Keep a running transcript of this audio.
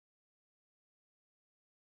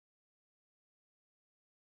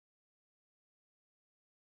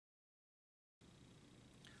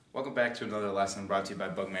Welcome back to another lesson brought to you by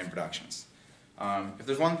Bugman Productions. If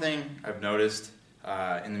there's one thing I've noticed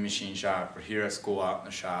in the machine shop or here at school out in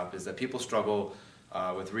the shop is that people struggle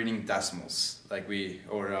with reading decimals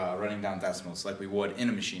running down decimals like we would in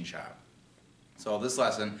a machine shop. So this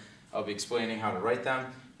lesson I'll be explaining how to write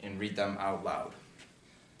them and read them out loud.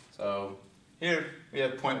 So here we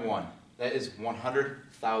have 0.1. That is 100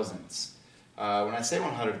 thousandths. When I say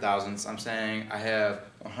 100 thousandths, I'm saying I have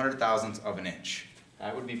 100 thousandths of an inch.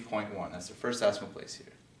 That would be 0.1. That's the first decimal place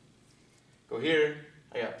here. Go here,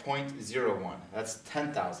 I got 0.01. That's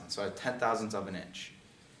 10 thousandths, so I have 10 thousandths of an inch.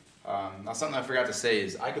 Now something I forgot to say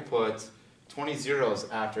is I could put 20 zeros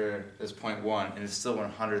after this 0.1 and it's still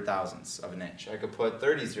 100 thousandths of an inch. I could put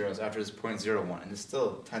 30 zeros after this 0.01 and it's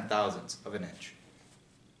still 10 thousandths of an inch.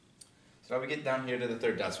 So now we get down here to the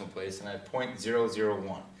third decimal place and I have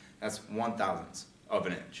 0.001. That's 1 thousandths of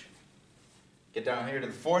an inch. Get down here to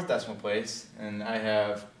the fourth decimal place and I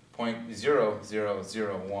have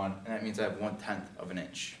 0.0001 and that means I have 1/10 of an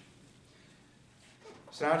inch.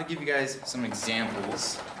 So now to give you guys some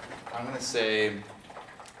examples, I'm going to say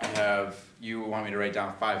you want me to write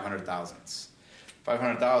down 500 thousandths.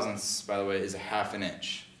 500 thousandths, by the way, is a half an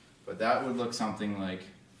inch. But that would look something like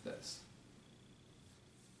this.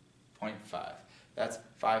 0.5. That's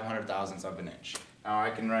 500 thousandths of an inch. Now I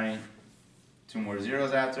can write two more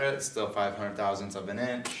zeros after it, it's still 500 thousandths of an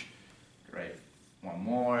inch. Great. One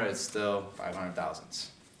more, it's still 500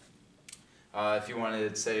 thousandths. If you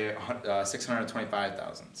wanted to say 625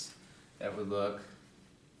 thousandths, that would look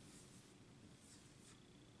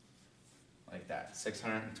like that,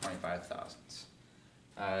 625 thousandths.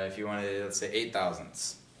 If you wanted, let's say 8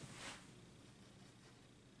 thousandths,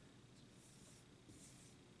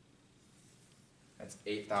 that's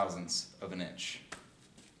 8 thousandths of an inch.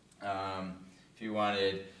 If you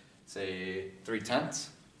wanted, say, 3/10,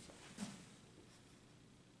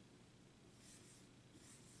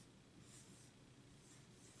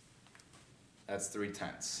 that's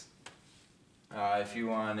 3/10. If you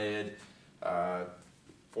wanted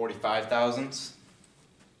 45 thousandths,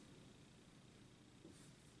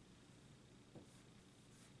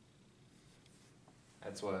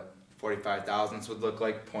 that's what 45 thousandths would look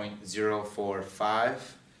like,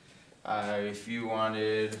 0.045. If you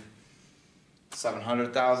wanted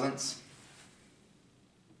 700 thousandths,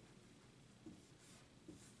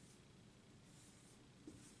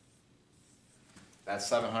 that's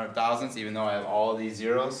 700 thousandths, even though I have all these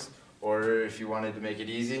zeros. Or if you wanted to make it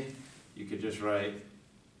easy, you could just write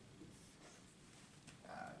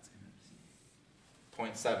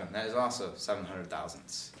 0.7. That is also 700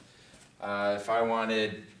 thousandths. If I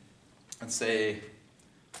wanted, let's say,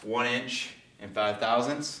 1 inch and 5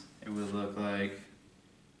 thousandths, it would look like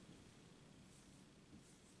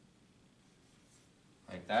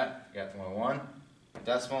that. You got 1, a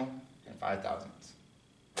decimal, and 5 thousandths.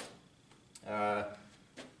 Let's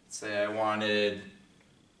say I wanted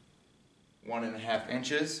 1.5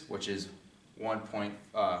 inches, which is 1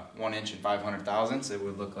 inch and 500 thousandths. It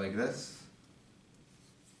would look like this.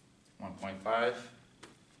 1.5.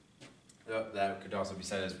 That could also be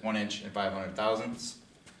said as 1 inch and 500 thousandths.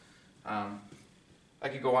 I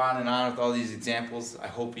could go on and on with all these examples. I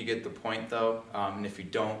hope you get the point though, and if you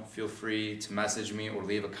don't, feel free to message me or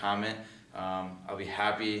leave a comment. I'll be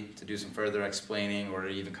happy to do some further explaining or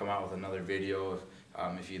even come out with another video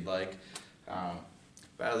if you'd like.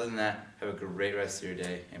 But other than that, have a great rest of your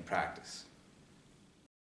day and practice.